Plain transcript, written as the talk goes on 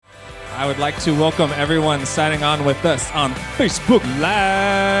I would like to welcome everyone signing on with us on Facebook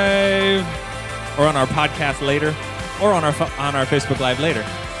Live, or on our podcast later, or on our Facebook Live later.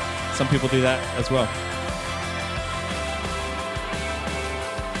 Some people do that as well.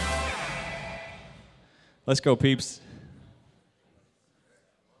 Let's go, peeps.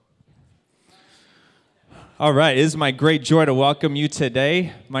 All right, it is my great joy to welcome you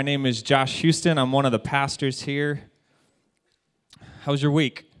today. My name is Josh Houston. I'm one of the pastors here. How's your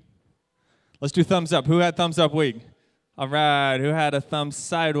week? Let's do thumbs up. Who had thumbs up week? All right, who had a thumbs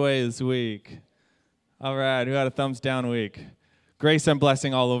sideways week? All right, who had a thumbs down week? Grace and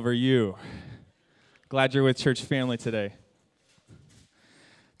blessing all over you. Glad you're with church family today.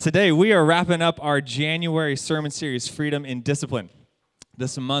 Today, we are wrapping up our January sermon series, Freedom in Discipline.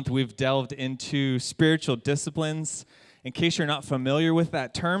 This month, we've delved into spiritual disciplines. In case you're not familiar with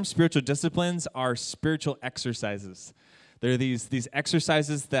that term, spiritual disciplines are spiritual exercises. They're these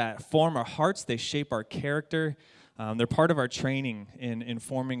exercises that form our hearts, they shape our character. They're part of our training in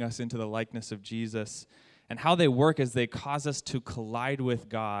forming us into the likeness of Jesus. And how they work is they cause us to collide with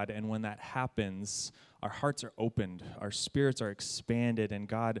God, and when that happens, our hearts are opened, our spirits are expanded, and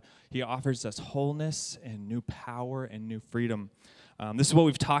God, He offers us wholeness and new power and new freedom. This is what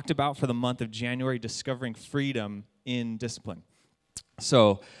we've talked about for the month of January, discovering freedom in discipline.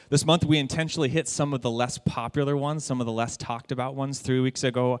 So this month we intentionally hit some of the less popular ones, some of the less talked about ones. 3 weeks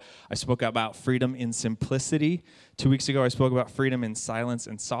ago, I spoke about freedom in simplicity. 2 weeks ago, I spoke about freedom in silence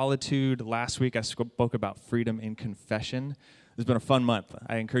and solitude. Last week, I spoke about freedom in confession. It's been a fun month.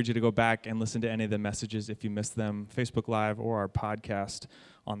 I encourage you to go back and listen to any of the messages if you missed them, Facebook Live or our podcast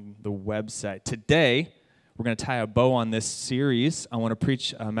on the website. Today, we're going to tie a bow on this series. I want to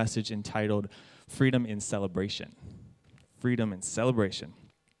preach a message entitled Freedom in Celebration. Freedom and celebration.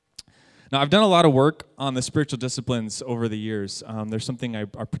 Now, I've done a lot of work on the spiritual disciplines over the years. There's something I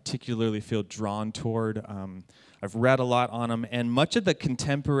particularly feel drawn toward. I've read a lot on them, and much of the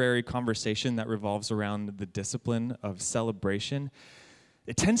contemporary conversation that revolves around the discipline of celebration,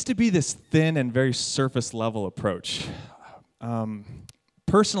 it tends to be this thin and very surface level approach.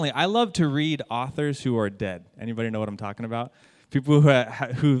 Personally, I love to read authors who are dead. Anybody know what I'm talking about? People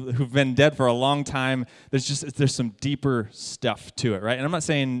who've been dead for a long time. There's some deeper stuff to it, right? And I'm not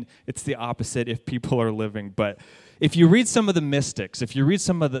saying it's the opposite if people are living, but if you read some of the mystics, if you read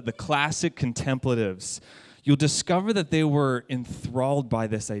some of the classic contemplatives, you'll discover that they were enthralled by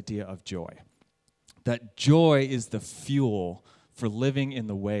this idea of joy. That joy is the fuel for living in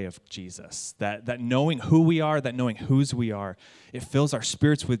the way of Jesus. That knowing who we are, that knowing whose we are, it fills our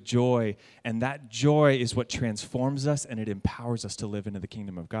spirits with joy, and that joy is what transforms us, and it empowers us to live into the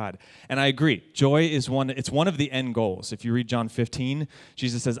kingdom of God. And I agree, joy is one of the end goals. If you read John 15,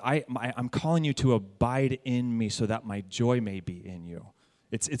 Jesus says, I'm calling you to abide in me so that my joy may be in you.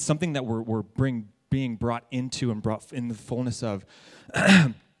 It's something that we're being brought into and brought in the fullness of.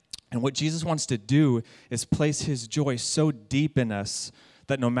 And what Jesus wants to do is place His joy so deep in us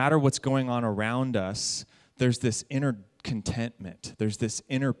that no matter what's going on around us, there's this inner contentment, there's this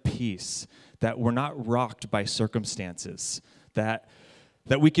inner peace, that we're not rocked by circumstances, that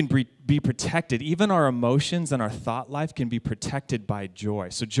we can be protected. Even our emotions and our thought life can be protected by joy.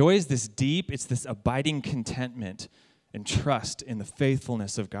 So joy is this deep, it's this abiding contentment and trust in the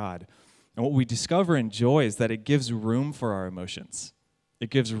faithfulness of God. And what we discover in joy is that it gives room for our emotions. It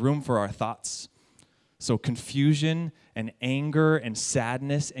gives room for our thoughts. So confusion and anger and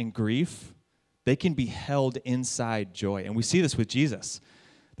sadness and grief, they can be held inside joy. And we see this with Jesus.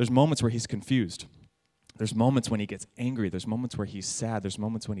 There's moments where He's confused. There's moments when He gets angry. There's moments where He's sad. There's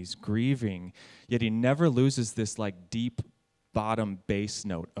moments when He's grieving. Yet He never loses this deep bottom bass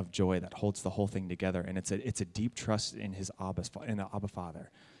note of joy that holds the whole thing together. And it's a deep trust in the Abba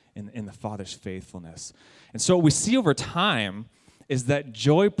Father, in the Father's faithfulness. And so what we see over time is that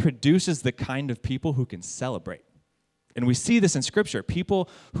joy produces the kind of people who can celebrate. And we see this in Scripture. People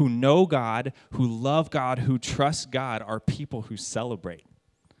who know God, who love God, who trust God are people who celebrate.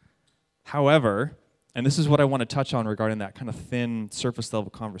 However, and this is what I want to touch on regarding that kind of thin, surface-level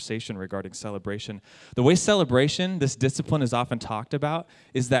conversation regarding celebration. The way celebration, this discipline is often talked about,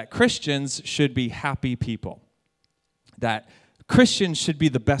 is that Christians should be happy people. That Christians should be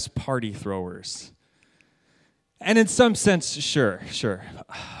the best party throwers. And in some sense, sure.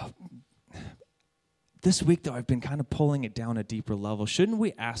 This week, though, I've been kind of pulling it down a deeper level. Shouldn't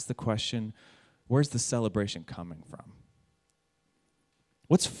we ask the question, where's the celebration coming from?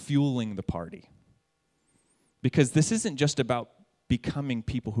 What's fueling the party? Because this isn't just about becoming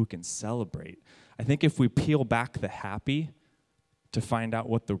people who can celebrate. I think if we peel back the happy to find out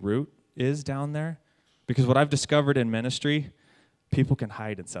what the root is down there, because what I've discovered in ministry, people can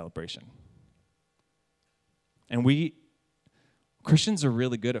hide in celebration. And Christians are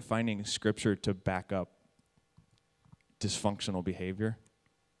really good at finding scripture to back up dysfunctional behavior,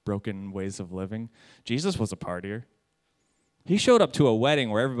 broken ways of living. Jesus was a partier. He showed up to a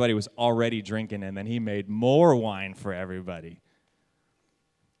wedding where everybody was already drinking, and then he made more wine for everybody.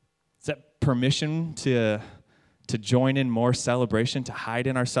 Is that permission to join in more celebration, to hide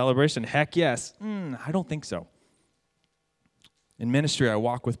in our celebration? Heck yes. I don't think so. In ministry, I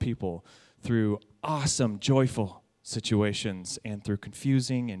walk with people through awesome, joyful situations and through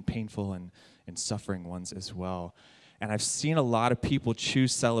confusing and painful and suffering ones as well. And I've seen a lot of people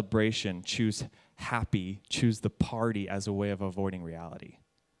choose celebration, choose happy, choose the party as a way of avoiding reality,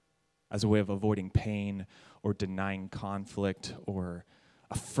 as a way of avoiding pain or denying conflict or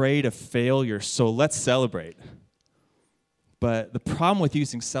afraid of failure. So let's celebrate. But the problem with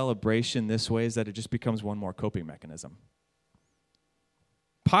using celebration this way is that it just becomes one more coping mechanism.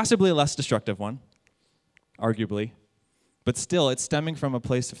 Possibly a less destructive one, arguably. But still, it's stemming from a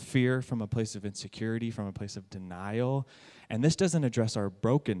place of fear, from a place of insecurity, from a place of denial. And this doesn't address our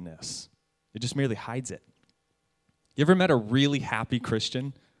brokenness. It just merely hides it. You ever met a really happy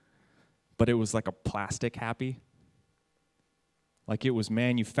Christian, but it was like a plastic happy? Like it was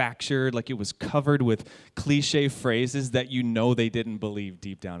manufactured, like it was covered with cliche phrases that you know they didn't believe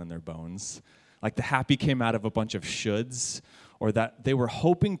deep down in their bones. Like the happy came out of a bunch of shoulds, or that they were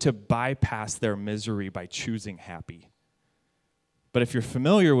hoping to bypass their misery by choosing happy. But if you're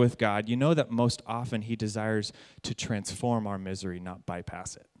familiar with God, you know that most often he desires to transform our misery, not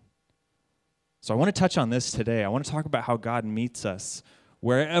bypass it. So I want to touch on this today. I want to talk about how God meets us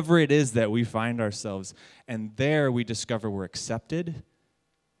wherever it is that we find ourselves. And there we discover we're accepted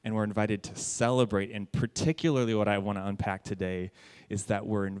and we're invited to celebrate. And particularly what I want to unpack today is that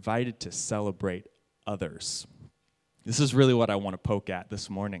we're invited to celebrate others. This is really what I want to poke at this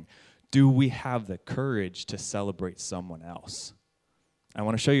morning. Do we have the courage to celebrate someone else? I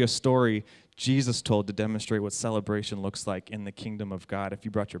want to show you a story Jesus told to demonstrate what celebration looks like in the kingdom of God. If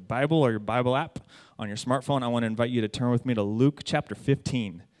you brought your Bible or your Bible app on your smartphone, I want to invite you to turn with me to Luke chapter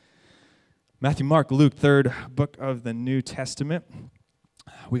 15. Matthew, Mark, Luke, third book of the New Testament.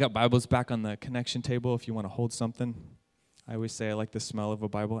 We got Bibles back on the connection table if you want to hold something. I always say I like the smell of a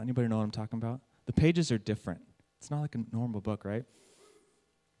Bible. Anybody know what I'm talking about? The pages are different. It's not like a normal book, right?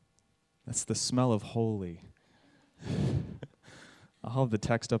 That's the smell of holy. I'll have the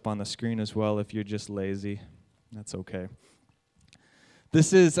text up on the screen as well if you're just lazy. That's okay.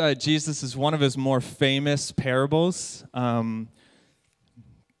 This is Jesus is one of his more famous parables.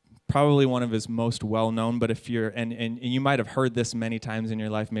 Probably one of his most well-known, but if you're, and you might have heard this many times in your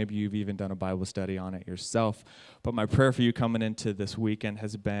life, maybe you've even done a Bible study on it yourself, but my prayer for you coming into this weekend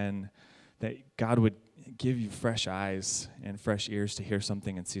has been that God would give you fresh eyes and fresh ears to hear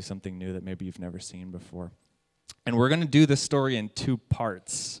something and see something new that maybe you've never seen before. And we're going to do this story in two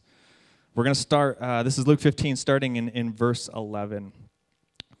parts. We're going to start, this is Luke 15, starting in verse 11.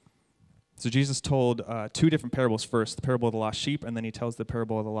 So Jesus told two different parables first, the parable of the lost sheep, and then he tells the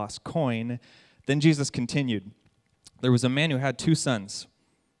parable of the lost coin. Then Jesus continued, there was a man who had two sons.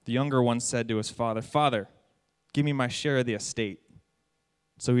 The younger one said to his father, "Father, give me my share of the estate."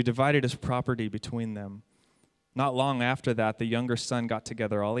 So he divided his property between them. Not long after that, the younger son got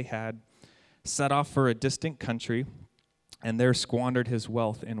together all he had, set off for a distant country, and there squandered his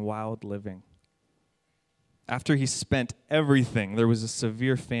wealth in wild living. After he spent everything, there was a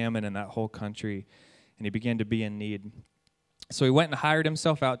severe famine in that whole country, and he began to be in need. So he went and hired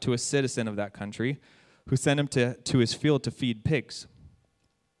himself out to a citizen of that country, who sent him to his field to feed pigs.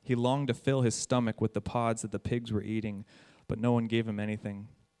 He longed to fill his stomach with the pods that the pigs were eating, but no one gave him anything.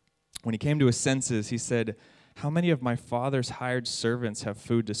 When he came to his senses, he said, "How many of my father's hired servants have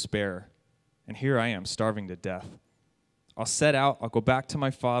food to spare? And here I am, starving to death. I'll set out, I'll go back to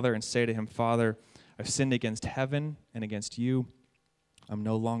my father and say to him, 'Father, I've sinned against heaven and against you. I'm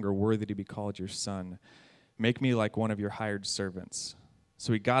no longer worthy to be called your son. Make me like one of your hired servants.'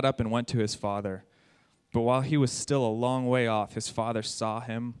 So he got up and went to his father. But while he was still a long way off, his father saw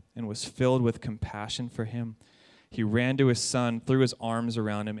him and was filled with compassion for him. He ran to his son, threw his arms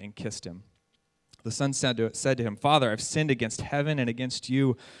around him, and kissed him. The son said to him, 'Father, I've sinned against heaven and against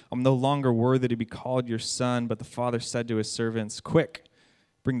you. I'm no longer worthy to be called your son.' But the father said to his servants, 'Quick,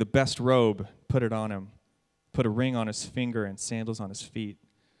 bring the best robe, put it on him. Put a ring on his finger and sandals on his feet.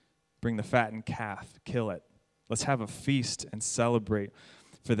 Bring the fattened calf, kill it. Let's have a feast and celebrate.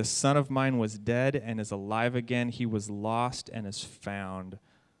 For the son of mine was dead and is alive again. He was lost and is found.'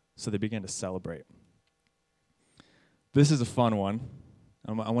 So they began to celebrate." This is a fun one.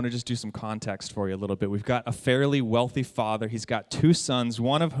 I want to just do some context for you a little bit. We've got a fairly wealthy father. He's got 2 sons,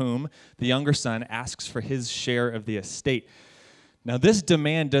 one of whom, the younger son, asks for his share of the estate. Now, this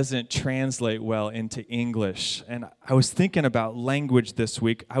demand doesn't translate well into English. And I was thinking about language this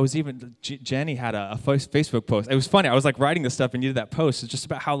week. Jenny had a Facebook post. It was funny. I was like writing this stuff and you did that post. It's just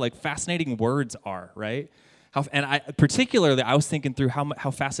about how like fascinating words are, right? Particularly, I was thinking through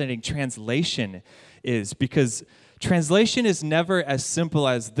how fascinating translation is, because translation is never as simple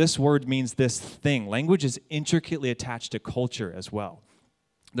as this word means this thing. Language is intricately attached to culture as well.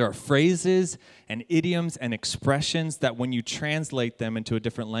 There are phrases and idioms and expressions that when you translate them into a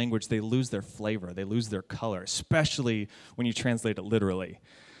different language, they lose their flavor, they lose their color, especially when you translate it literally.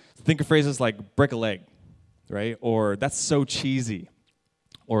 Think of phrases like break a leg, right? Or that's so cheesy.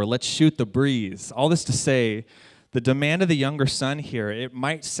 Or let's shoot the breeze. All this to say, the demand of the younger son here, it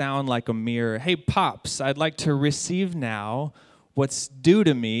might sound like a mere, hey, Pops, I'd like to receive now what's due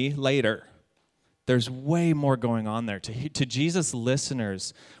to me later. There's way more going on there. To Jesus'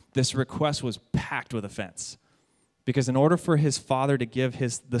 listeners, this request was packed with offense. Because in order for his father to give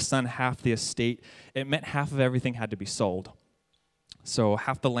the son half the estate, it meant half of everything had to be sold. So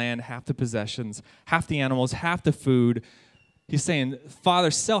half the land, half the possessions, half the animals, half the food. He's saying,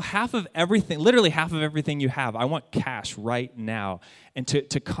 Father, sell half of everything, literally half of everything you have. I want cash right now. And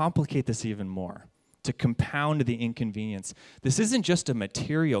to complicate this even more, to compound the inconvenience, this isn't just a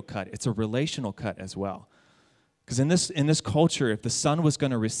material cut, it's a relational cut as well. Because in this culture, if the son was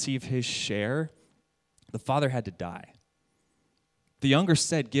going to receive his share, the father had to die. The younger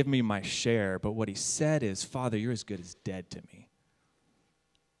said, give me my share, but what he said is, Father, you're as good as dead to me.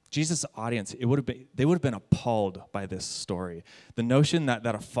 Jesus' audience, they would have been appalled by this story. The notion that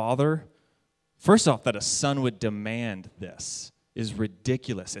a father, first off, that a son would demand this is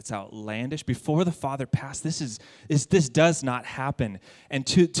ridiculous. It's outlandish. Before the father passed, this does not happen. And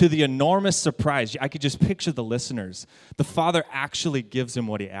to the enormous surprise, I could just picture the listeners. The father actually gives him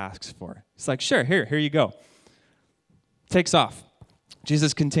what he asks for. It's like, sure, here you go. Takes off.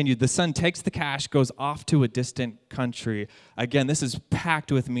 Jesus continued, the son takes the cash, goes off to a distant country. Again, this is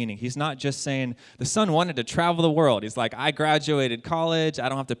packed with meaning. He's not just saying, the son wanted to travel the world. He's like, I graduated college. I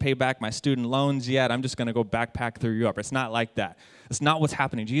don't have to pay back my student loans yet. I'm just going to go backpack through Europe. It's not like that. It's not what's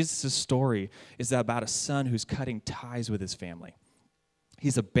happening. Jesus' story is about a son who's cutting ties with his family.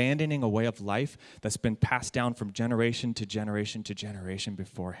 He's abandoning a way of life that's been passed down from generation to generation to generation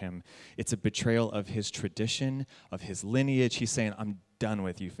before him. It's a betrayal of his tradition, of his lineage. He's saying, I'm done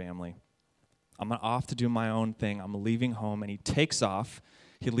with you, family. I'm off to do my own thing. I'm leaving home. And he takes off.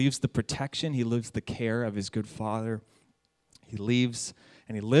 He leaves the protection. He leaves the care of his good father. He leaves,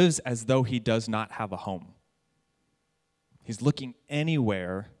 and he lives as though he does not have a home. He's looking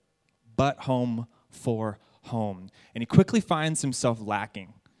anywhere but home for home. And he quickly finds himself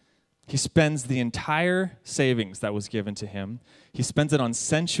lacking. He spends the entire savings that was given to him. He spends it on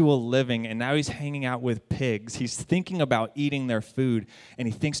sensual living, and now he's hanging out with pigs. He's thinking about eating their food, and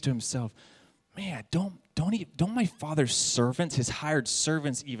he thinks to himself, man, don't my father's servants, his hired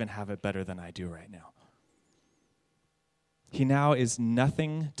servants, even have it better than I do right now? He now is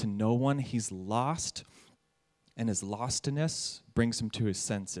nothing to no one. He's lost, and his lostness brings him to his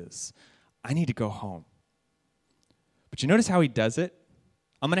senses. I need to go home. But you notice how he does it?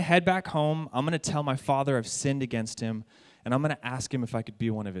 I'm going to head back home. I'm going to tell my father I've sinned against him, and I'm going to ask him if I could be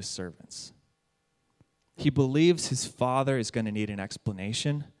one of his servants. He believes his father is going to need an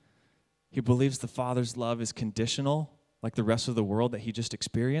explanation. He believes the father's love is conditional, like the rest of the world that he just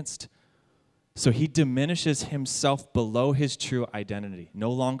experienced. So he diminishes himself below his true identity.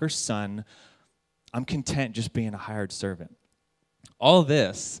 No longer son. I'm content just being a hired servant. All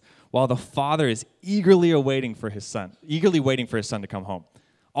this while the father is eagerly waiting for his son to come home.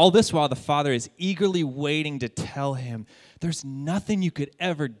 All this while the father is eagerly waiting to tell him, there's nothing you could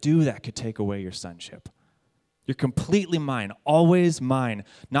ever do that could take away your sonship. You're completely mine, always mine,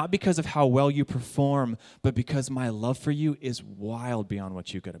 not because of how well you perform, but because my love for you is wild beyond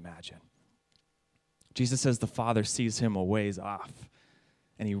what you could imagine. Jesus says the father sees him a ways off,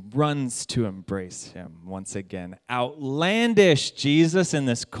 and he runs to embrace him once again. Outlandish, Jesus, in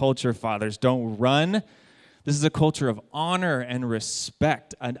this culture, fathers. Don't run. This is a culture of honor and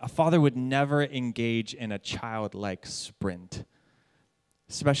respect. A father would never engage in a childlike sprint,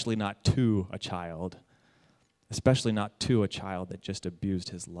 especially not to a child, especially not to a child that just abused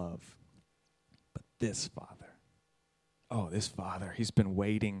his love. But this father, he's been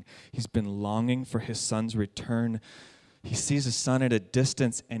waiting. He's been longing for his son's return. He sees his son at a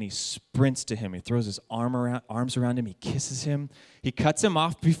distance, and he sprints to him. He throws his arms around him. He kisses him. He cuts him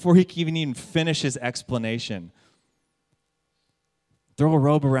off before he can even finish his explanation. Throw a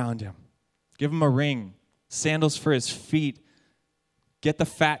robe around him. Give him a ring, sandals for his feet. Get the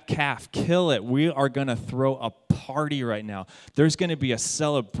fat calf, kill it. We are going to throw a party right now. There's going to be a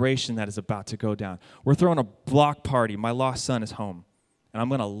celebration that is about to go down. We're throwing a block party. My lost son is home, and I'm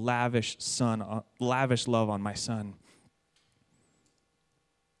going to lavish love on my son.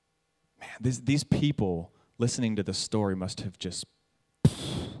 Man, these people listening to the story must have just,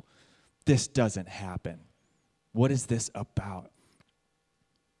 this doesn't happen. What is this about?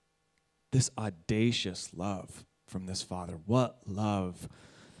 This audacious love from this father. What love.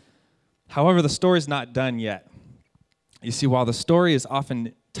 However, the story's not done yet. You see, while the story is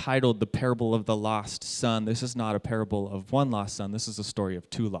often titled the parable of the lost son, this is not a parable of one lost son. This is a story of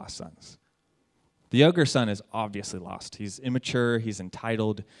two lost sons. The younger son is obviously lost. He's immature. He's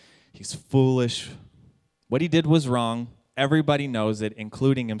entitled. He's foolish. What he did was wrong. Everybody knows it,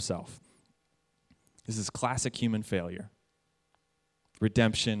 including himself. This is classic human failure.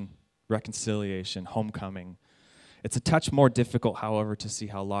 Redemption, reconciliation, homecoming. It's a touch more difficult, however, to see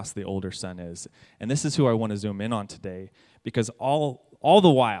how lost the older son is. And this is who I want to zoom in on today, because all the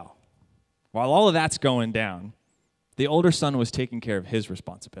while all of that's going down, the older son was taking care of his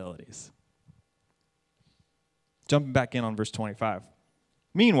responsibilities. Jumping back in on verse 25.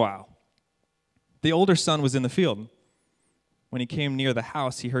 Meanwhile, the older son was in the field. When he came near the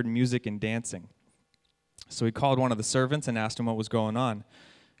house, he heard music and dancing. So he called one of the servants and asked him what was going on.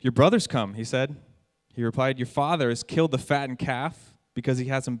 Your brother's come, he said. He replied, your father has killed the fattened calf because he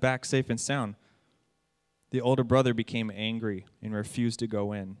has him back safe and sound. The older brother became angry and refused to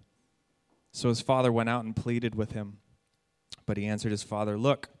go in. So his father went out and pleaded with him. But he answered his father,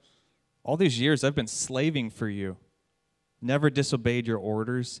 look, all these years I've been slaving for you, never disobeyed your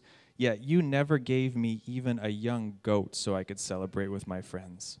orders, yet you never gave me even a young goat so I could celebrate with my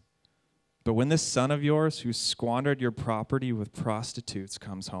friends. But when this son of yours who squandered your property with prostitutes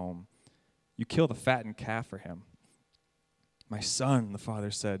comes home, you kill the fattened calf for him. My son, the father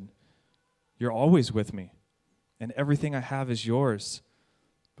said, you're always with me, and everything I have is yours.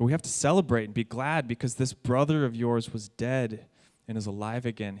 But we have to celebrate and be glad because this brother of yours was dead and is alive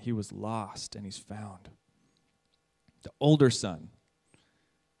again. He was lost and he's found. The older son,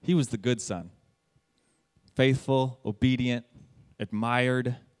 he was the good son. Faithful, obedient,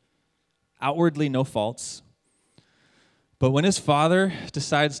 admired, outwardly no faults. But when his father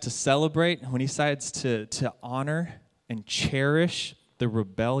decides to celebrate, when he decides to honor and cherish the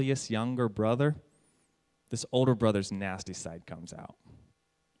rebellious younger brother, this older brother's nasty side comes out.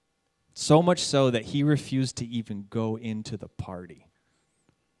 So much so that he refused to even go into the party.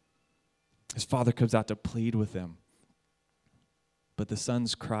 His father comes out to plead with him. But the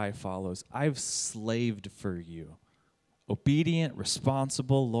son's cry follows, I've slaved for you. Obedient,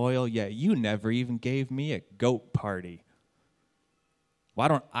 responsible, loyal, yet you never even gave me a goat party. Why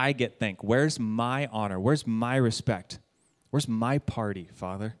don't I get thanked? Where's my honor? Where's my respect? Where's my party,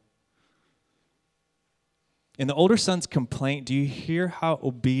 Father? In the older son's complaint, do you hear how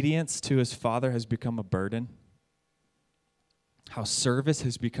obedience to his father has become a burden? How service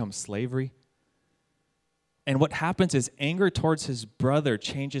has become slavery? And what happens is anger towards his brother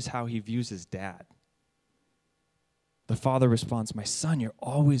changes how he views his dad. The father responds, my son, you're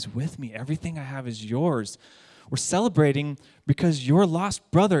always with me. Everything I have is yours. We're celebrating because your lost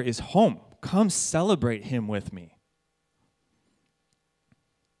brother is home. Come celebrate him with me.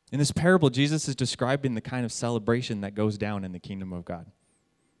 In this parable, Jesus is describing the kind of celebration that goes down in the kingdom of God.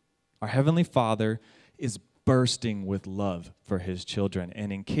 Our Heavenly Father is bursting with love for his children.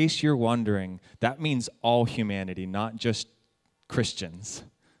 And in case you're wondering, that means all humanity, not just Christians.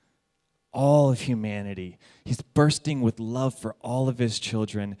 All of humanity. He's bursting with love for all of his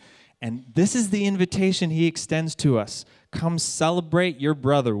children. And this is the invitation he extends to us. Come celebrate your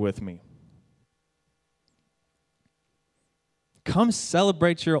brother with me. Come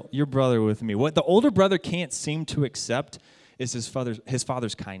celebrate your brother with me. What the older brother can't seem to accept is his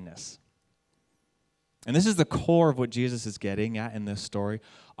father's kindness. And this is the core of what Jesus is getting at in this story.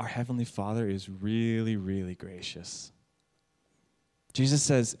 Our Heavenly Father is really, really gracious. Jesus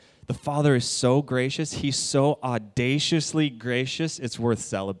says, the Father is so gracious, he's so audaciously gracious, it's worth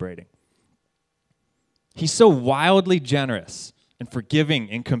celebrating. He's so wildly generous and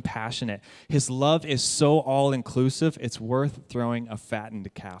forgiving and compassionate. His love is so all-inclusive, it's worth throwing a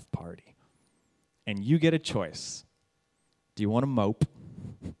fattened calf party. And you get a choice. Do you want to mope?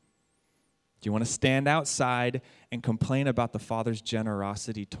 Do you want to stand outside and complain about the Father's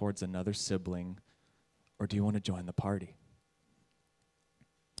generosity towards another sibling? Or do you want to join the party?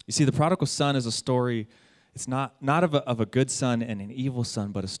 You see, the prodigal son is a story, it's not of a good son and an evil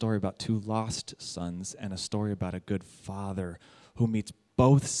son, but a story about two lost sons and a story about a good father who meets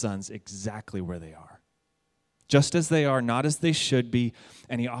both sons exactly where they are, just as they are, not as they should be,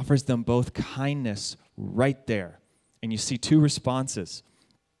 and he offers them both kindness right there. And you see two responses.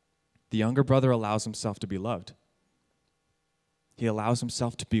 The younger brother allows himself to be loved. He allows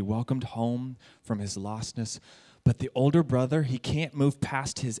himself to be welcomed home from his lostness. But the older brother, he can't move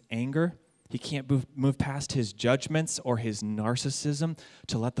past his anger. He can't move past his judgments or his narcissism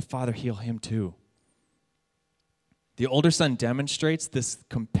to let the father heal him too. The older son demonstrates this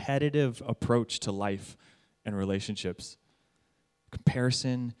competitive approach to life and relationships.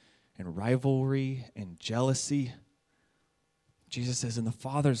 Comparison and rivalry and jealousy. Jesus says in the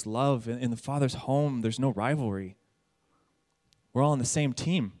Father's love, in the Father's home, there's no rivalry. We're all on the same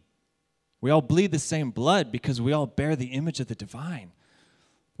team. We all bleed the same blood because we all bear the image of the divine.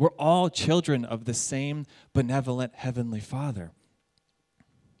 We're all children of the same benevolent heavenly Father.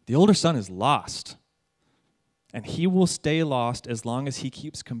 The older son is lost, and he will stay lost as long as he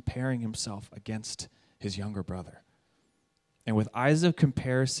keeps comparing himself against his younger brother. And with eyes of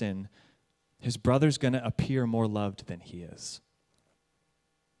comparison, his brother's going to appear more loved than he is.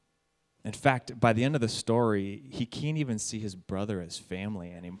 In fact, by the end of the story, he can't even see his brother as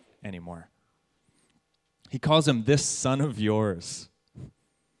family anymore. He calls him this son of yours.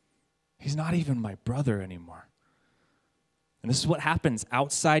 He's not even my brother anymore. And this is what happens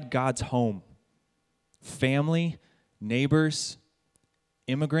outside God's home. Family, neighbors,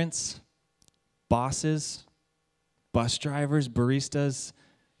 immigrants, bosses, bus drivers, baristas,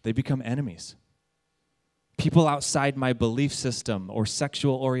 they become enemies. People outside my belief system or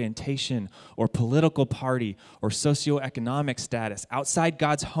sexual orientation or political party or socioeconomic status, outside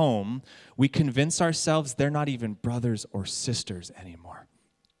God's home, we convince ourselves they're not even brothers or sisters anymore.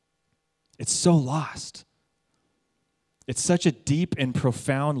 It's so lost. It's such a deep and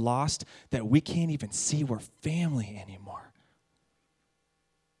profound loss that we can't even see we're family anymore.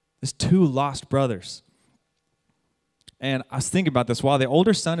 There's two lost brothers. And I was thinking about this. While the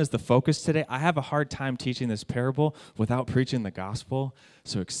older son is the focus today, I have a hard time teaching this parable without preaching the gospel.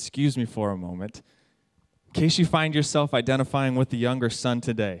 So excuse me for a moment. In case you find yourself identifying with the younger son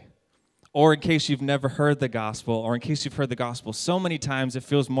today, or in case you've never heard the gospel, or in case you've heard the gospel so many times it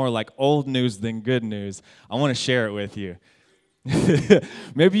feels more like old news than good news, I want to share it with you.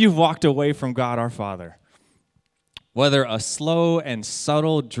 Maybe you've walked away from God our Father. Whether a slow and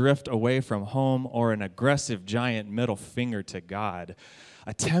subtle drift away from home or an aggressive giant middle finger to God,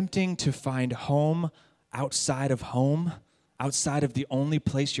 attempting to find home outside of the only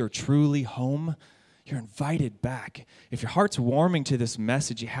place you're truly home, you're invited back. If your heart's warming to this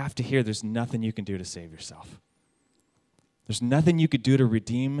message, you have to hear there's nothing you can do to save yourself. There's nothing you could do to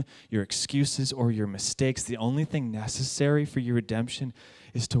redeem your excuses or your mistakes. The only thing necessary for your redemption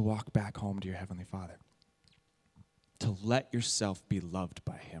is to walk back home to your Heavenly Father. To let yourself be loved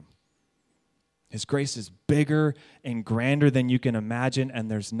by Him. His grace is bigger and grander than you can imagine,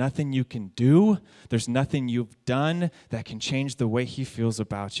 and there's nothing you can do, there's nothing you've done that can change the way He feels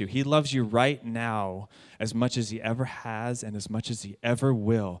about you. He loves you right now as much as He ever has and as much as He ever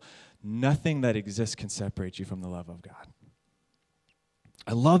will. Nothing that exists can separate you from the love of God.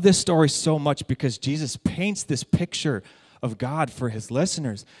 I love this story so much because Jesus paints this picture of God for His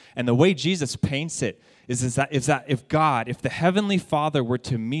listeners. And the way Jesus paints it is that if the Heavenly Father were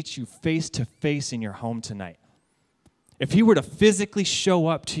to meet you face to face in your home tonight, if He were to physically show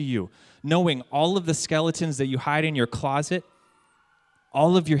up to you, knowing all of the skeletons that you hide in your closet,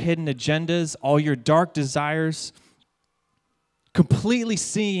 all of your hidden agendas, all your dark desires, completely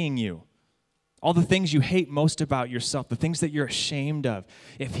seeing you, all the things you hate most about yourself, the things that you're ashamed of,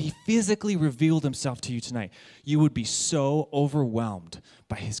 if He physically revealed Himself to you tonight, you would be so overwhelmed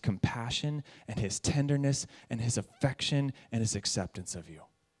by His compassion and His tenderness and His affection and His acceptance of you.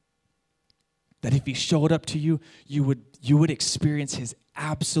 That if He showed up to you, you would experience His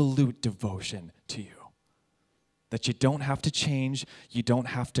absolute devotion to you. That you don't have to change, you don't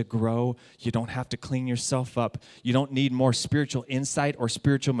have to grow, you don't have to clean yourself up, you don't need more spiritual insight or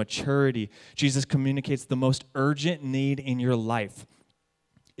spiritual maturity. Jesus communicates the most urgent need in your life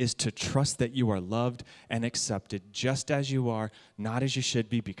is to trust that you are loved and accepted just as you are, not as you should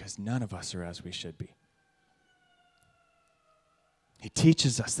be, because none of us are as we should be. He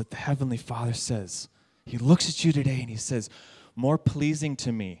teaches us that the Heavenly Father says, He looks at you today and He says, more pleasing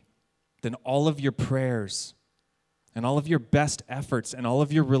to me than all of your prayers and all of your best efforts and all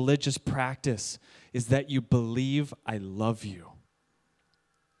of your religious practice is that you believe I love you.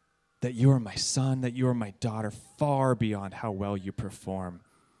 That you are my son, that you are my daughter, far beyond how well you perform.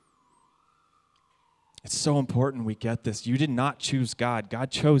 It's so important we get this. You did not choose God.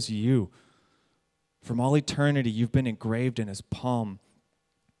 God chose you. From all eternity, you've been engraved in his palm.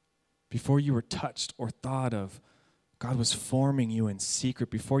 Before you were touched or thought of, God was forming you in secret.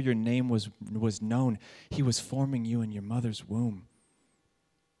 Before your name was known, he was forming you in your mother's womb.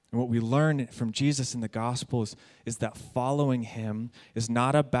 And what we learn from Jesus in the Gospels is that following him is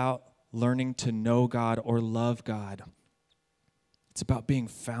not about learning to know God or love God. It's about being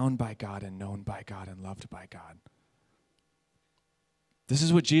found by God and known by God and loved by God. This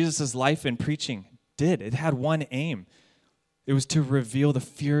is what Jesus' life and preaching did. It had one aim. It was to reveal the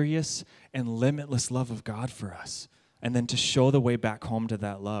furious and limitless love of God for us, and then to show the way back home to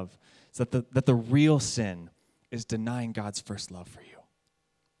that love. So that the real sin is denying God's first love for you.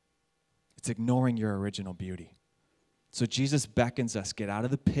 It's ignoring your original beauty. So Jesus beckons us, get out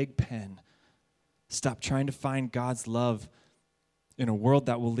of the pig pen. Stop trying to find God's love in a world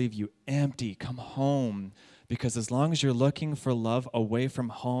that will leave you empty. Come home, because as long as you're looking for love away from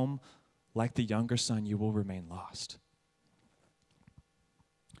home, like the younger son, you will remain lost.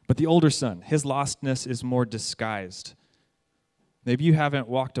 But the older son, his lostness is more disguised. Maybe you haven't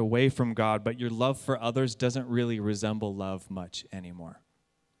walked away from God, but your love for others doesn't really resemble love much anymore.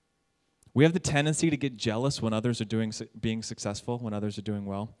 We have the tendency to get jealous when others are being successful, when others are doing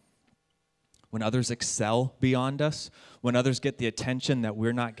well, when others excel beyond us, when others get the attention that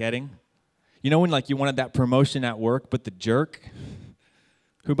we're not getting. You know when you wanted that promotion at work, but the jerk,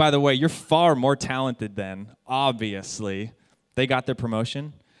 who, by the way, you're far more talented than, obviously, they got their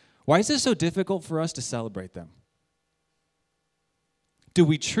promotion. Why is it so difficult for us to celebrate them? Do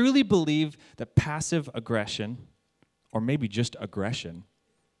we truly believe that passive aggression, or maybe just aggression,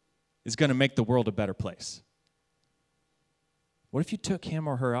 is going to make the world a better place? What if you took him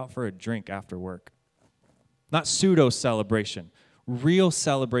or her out for a drink after work? Not pseudo-celebration, real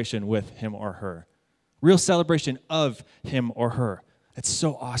celebration with him or her. Real celebration of him or her. It's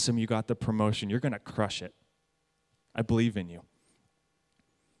so awesome you got the promotion. You're going to crush it. I believe in you.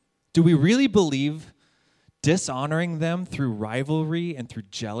 Do we really believe dishonoring them through rivalry and through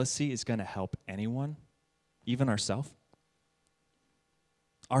jealousy is going to help anyone, even ourselves?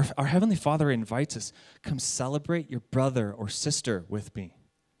 Our Heavenly Father invites us, come celebrate your brother or sister with me.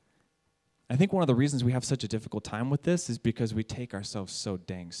 I think one of the reasons we have such a difficult time with this is because we take ourselves so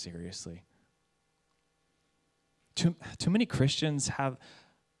dang seriously. Too many Christians have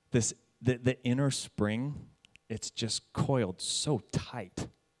this, the inner spring, it's just coiled so tight.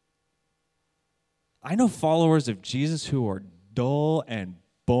 I know followers of Jesus who are dull and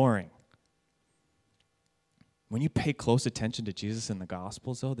boring. When you pay close attention to Jesus in the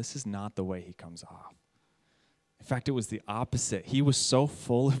Gospels, though, this is not the way he comes off. In fact, it was the opposite. He was so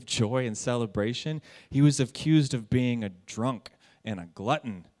full of joy and celebration, he was accused of being a drunk and a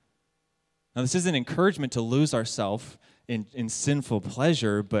glutton. Now, this isn't encouragement to lose ourselves in sinful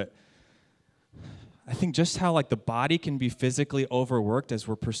pleasure, but I think just how the body can be physically overworked as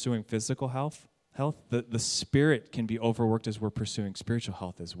we're pursuing physical health, the spirit can be overworked as we're pursuing spiritual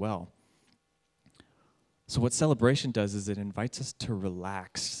health as well. So what celebration does is it invites us to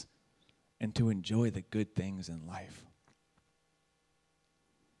relax and to enjoy the good things in life.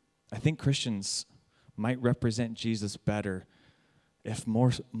 I think Christians might represent Jesus better if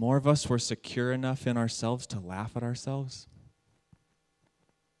more of us were secure enough in ourselves to laugh at ourselves.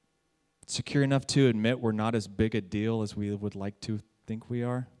 Secure enough to admit we're not as big a deal as we would like to think we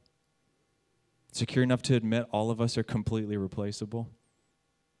are. Secure enough to admit all of us are completely replaceable.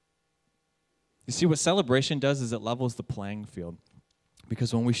 You see, what celebration does is it levels the playing field.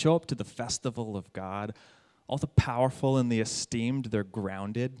 Because when we show up to the festival of God, all the powerful and the esteemed, they're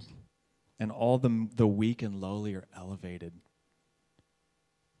grounded, and all the weak and lowly are elevated.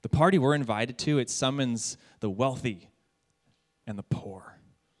 The party we're invited to, it summons the wealthy and the poor,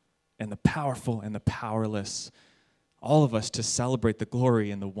 and the powerful and the powerless, all of us to celebrate the glory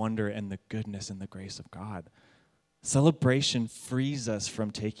and the wonder and the goodness and the grace of God. Celebration frees us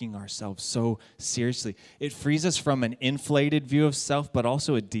from taking ourselves so seriously. It frees us from an inflated view of self, but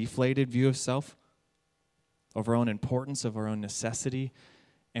also a deflated view of self, of our own importance, of our own necessity.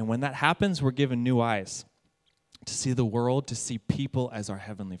 And when that happens, we're given new eyes to see the world, to see people as our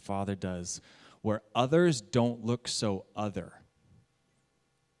Heavenly Father does, where others don't look so other,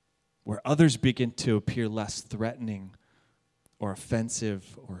 where others begin to appear less threatening or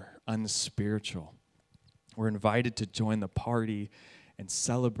offensive or unspiritual. We're invited to join the party and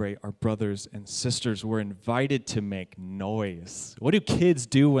celebrate our brothers and sisters. We're invited to make noise. What do kids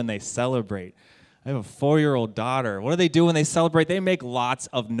do when they celebrate? I have a 4-year-old daughter. What do they do when they celebrate? They make lots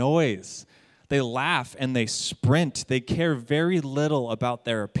of noise. They laugh and they sprint. They care very little about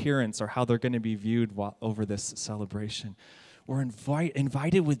their appearance or how they're going to be viewed over this celebration. We're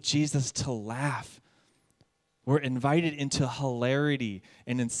invited with Jesus to laugh, We're invited into hilarity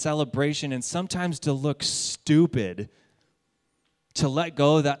and in celebration, and sometimes to look stupid, to let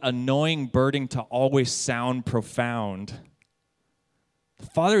go of that annoying burden to always sound profound. The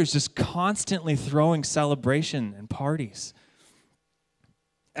Father is just constantly throwing celebration and parties,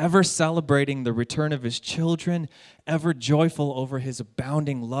 ever celebrating the return of his children, ever joyful over his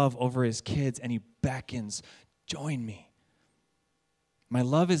abounding love over his kids, and he beckons, join me. My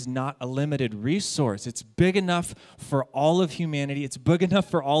love is not a limited resource. It's big enough for all of humanity. It's big enough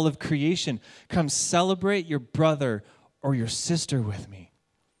for all of creation. Come celebrate your brother or your sister with me.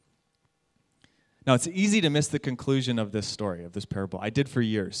 Now, it's easy to miss the conclusion of this story, of this parable. I did for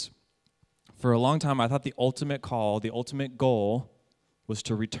years. For a long time, I thought the ultimate call, the ultimate goal was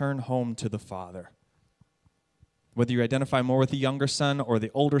to return home to the Father. Whether you identify more with the younger son or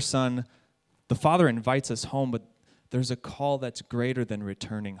the older son, the Father invites us home, but there's a call that's greater than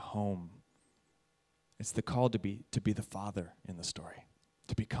returning home. It's the call to be the Father in the story,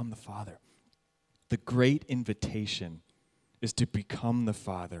 to become the Father. The great invitation is to become the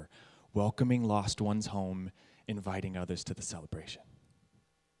Father, welcoming lost ones home, inviting others to the celebration.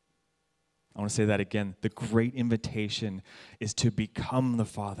 I want to say that again. The great invitation is to become the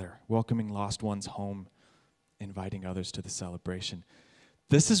Father, welcoming lost ones home, inviting others to the celebration.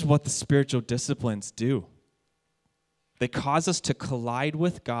 This is what the spiritual disciplines do. They cause us to collide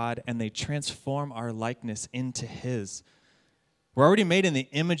with God, and they transform our likeness into His. We're already made in the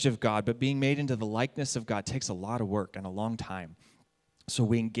image of God, but being made into the likeness of God takes a lot of work and a long time. So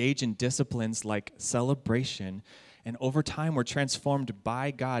we engage in disciplines like celebration, and over time we're transformed by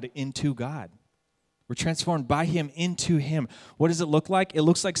God into God. We're transformed by Him into Him. What does it look like? It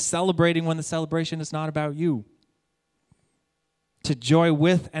looks like celebrating when the celebration is not about you. To joy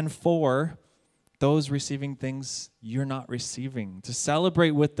with and for those receiving things you're not receiving. To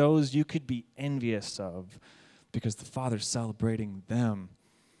celebrate with those you could be envious of because the Father's celebrating them.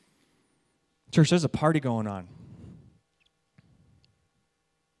 Church, there's a party going on.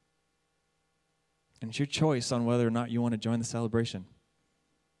 And it's your choice on whether or not you want to join the celebration.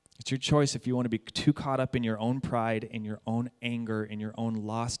 It's your choice if you want to be too caught up in your own pride, in your own anger, in your own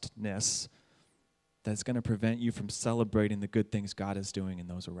lostness, that's going to prevent you from celebrating the good things God is doing in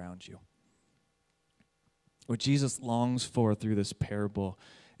those around you. What Jesus longs for through this parable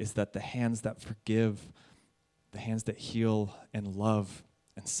is that the hands that forgive, the hands that heal and love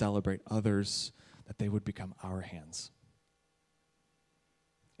and celebrate others, that they would become our hands.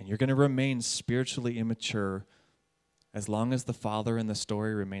 And you're going to remain spiritually immature as long as the Father in the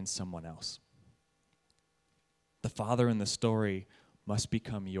story remains someone else. The Father in the story must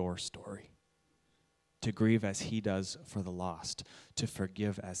become your story. To grieve as He does for the lost, to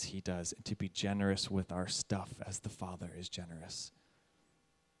forgive as He does, and to be generous with our stuff as the Father is generous.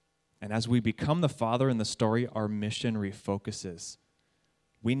 And as we become the Father in the story, our mission refocuses.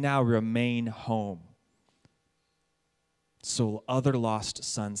 We now remain home, so other lost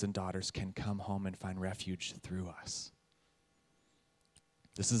sons and daughters can come home and find refuge through us.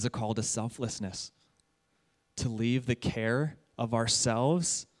 This is a call to selflessness, to leave the care of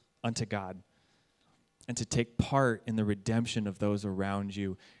ourselves unto God, and to take part in the redemption of those around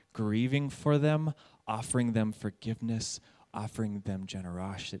you, grieving for them, offering them forgiveness, offering them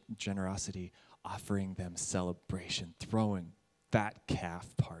generosity, offering them celebration, throwing fat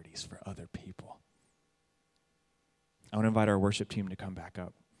calf parties for other people. I want to invite our worship team to come back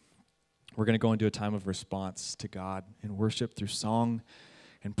up. We're going to go into a time of response to God in worship through song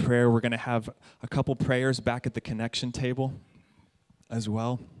and prayer. We're going to have a couple prayers back at the connection table as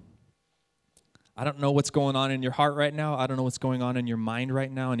well. I don't know what's going on in your heart right now. I don't know what's going on in your mind right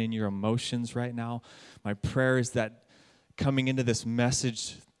now and in your emotions right now. My prayer is that coming into this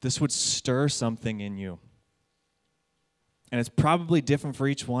message, this would stir something in you. And it's probably different for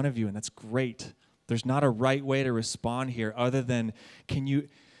each one of you, and that's great. There's not a right way to respond here other than can you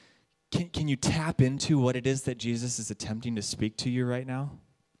tap into what it is that Jesus is attempting to speak to you right now?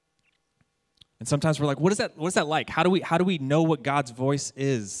 And sometimes we're like, what is that like? How do we know what God's voice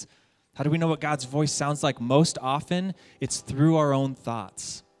is? How do we know what God's voice sounds like? Most often, it's through our own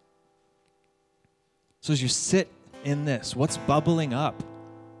thoughts. So as you sit in this, what's bubbling up?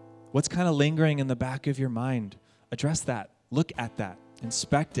 What's kind of lingering in the back of your mind? Address that. Look at that.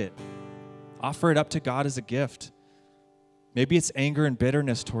 Inspect it. Offer it up to God as a gift. Maybe it's anger and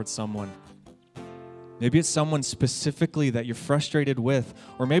bitterness towards someone. Maybe it's someone specifically that you're frustrated with,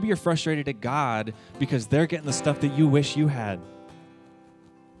 or maybe you're frustrated at God because they're getting the stuff that you wish you had.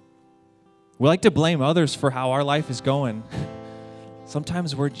 We like to blame others for how our life is going.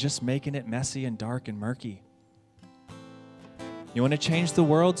 Sometimes we're just making it messy and dark and murky. You want to change the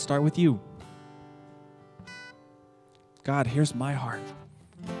world? Start with you. God, here's my heart.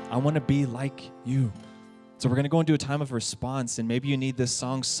 I want to be like you. So we're going to go into a time of response, and maybe you need this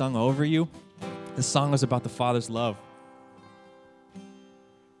song sung over you. This song is about the Father's love.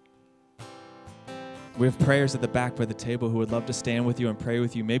 We have prayers at the back by the table who would love to stand with you and pray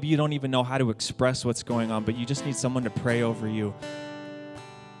with you. Maybe you don't even know how to express what's going on, but you just need someone to pray over you.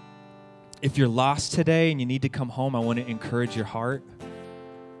 If you're lost today and you need to come home, I want to encourage your heart.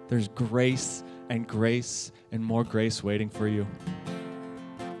 There's grace and more grace waiting for you.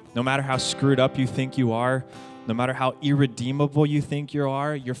 No matter how screwed up you think you are, no matter how irredeemable you think you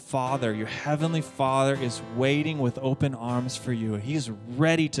are, your Father, your Heavenly Father is waiting with open arms for you. He's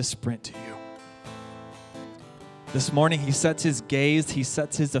ready to sprint to you. This morning, He sets His gaze, He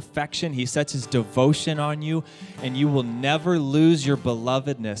sets His affection, He sets His devotion on you, and you will never lose your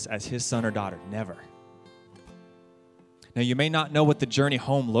belovedness as His son or daughter. Never. Now, you may not know what the journey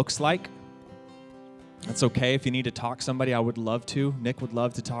home looks like. That's okay. If you need to talk to somebody, I would love to. Nick would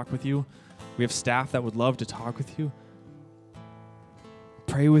love to talk with you. We have staff that would love to talk with you,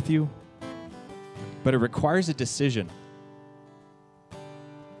 pray with you. But it requires a decision.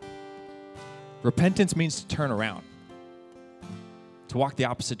 Repentance means to turn around, to walk the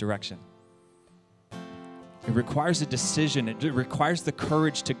opposite direction. It requires a decision. It requires the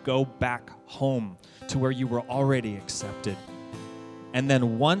courage to go back home to where you were already accepted. And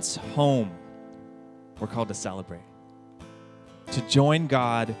then once home, we're called to celebrate, to join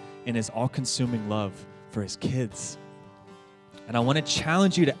God in His all-consuming love for His kids. And I want to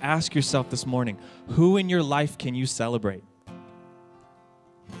challenge you to ask yourself this morning, who in your life can you celebrate?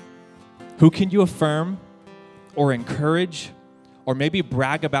 Who can you affirm or encourage or maybe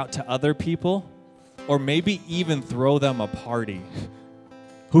brag about to other people or maybe even throw them a party?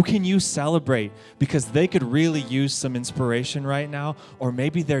 Who can you celebrate because they could really use some inspiration right now, or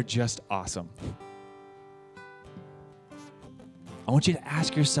maybe they're just awesome? I want you to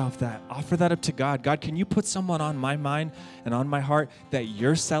ask yourself that. Offer that up to God. God, can you put someone on my mind and on my heart that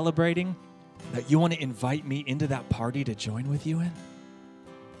you're celebrating, that you want to invite me into that party to join with you in?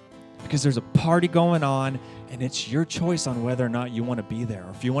 Because there's a party going on, and it's your choice on whether or not you want to be there,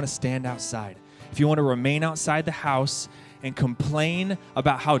 or if you want to stand outside. If you want to remain outside the house and complain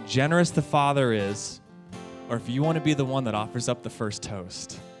about how generous the Father is, or if you want to be the one that offers up the first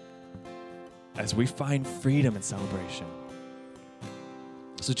toast as we find freedom and celebration.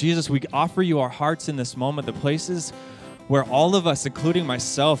 So Jesus, we offer you our hearts in this moment, the places where all of us, including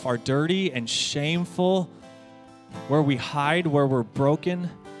myself, are dirty and shameful, where we hide, where we're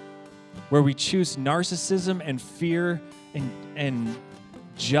broken, where we choose narcissism and fear and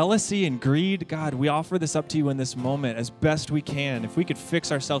jealousy and greed. God, we offer this up to you in this moment as best we can. If we could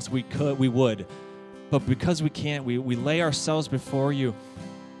fix ourselves, we would. But because we can't, we lay ourselves before you,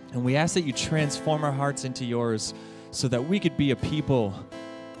 and we ask that you transform our hearts into yours so that we could be a people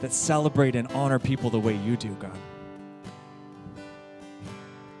that celebrate and honor people the way you do, God.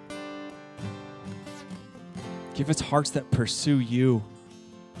 Give us hearts that pursue you.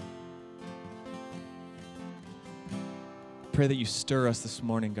 Pray that you stir us this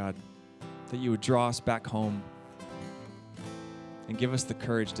morning, God, that you would draw us back home and give us the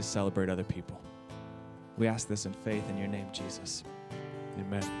courage to celebrate other people. We ask this in faith in your name, Jesus.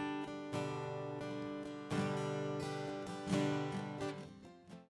 Amen.